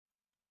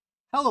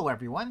Hello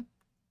everyone!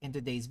 In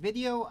today's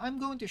video, I'm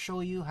going to show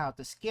you how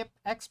to skip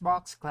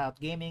Xbox Cloud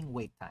Gaming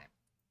wait time.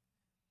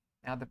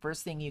 Now the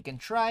first thing you can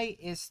try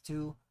is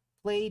to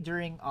play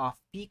during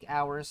off-peak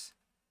hours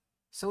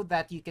so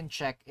that you can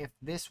check if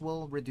this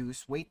will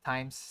reduce wait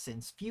times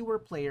since fewer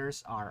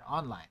players are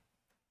online.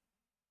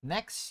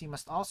 Next, you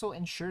must also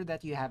ensure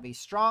that you have a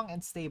strong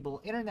and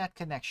stable internet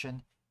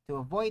connection to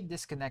avoid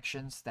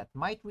disconnections that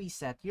might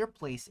reset your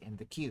place in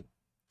the queue.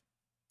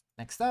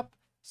 Next up,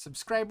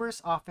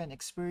 subscribers often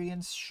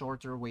experience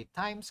shorter wait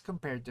times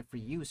compared to free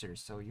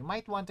users, so you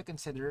might want to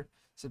consider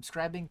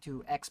subscribing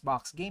to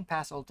Xbox Game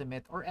Pass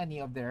Ultimate or any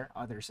of their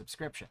other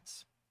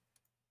subscriptions.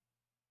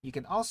 You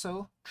can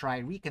also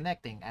try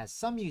reconnecting, as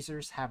some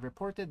users have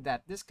reported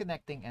that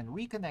disconnecting and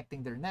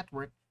reconnecting their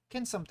network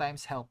can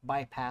sometimes help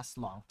bypass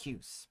long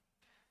queues.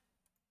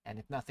 And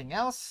if nothing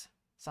else,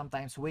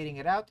 sometimes waiting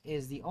it out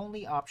is the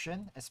only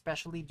option,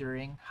 especially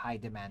during high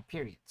demand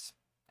periods.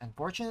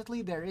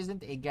 Unfortunately, there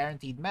isn't a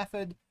guaranteed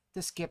method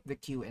to skip the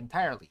queue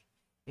entirely.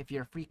 If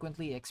you're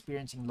frequently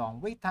experiencing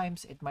long wait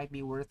times, it might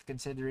be worth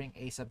considering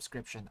a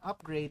subscription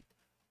upgrade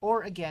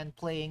or again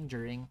playing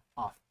during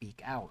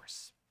off-peak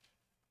hours.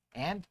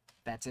 And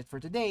that's it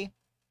for today.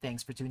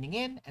 Thanks for tuning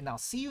in, and I'll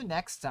see you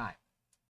next time.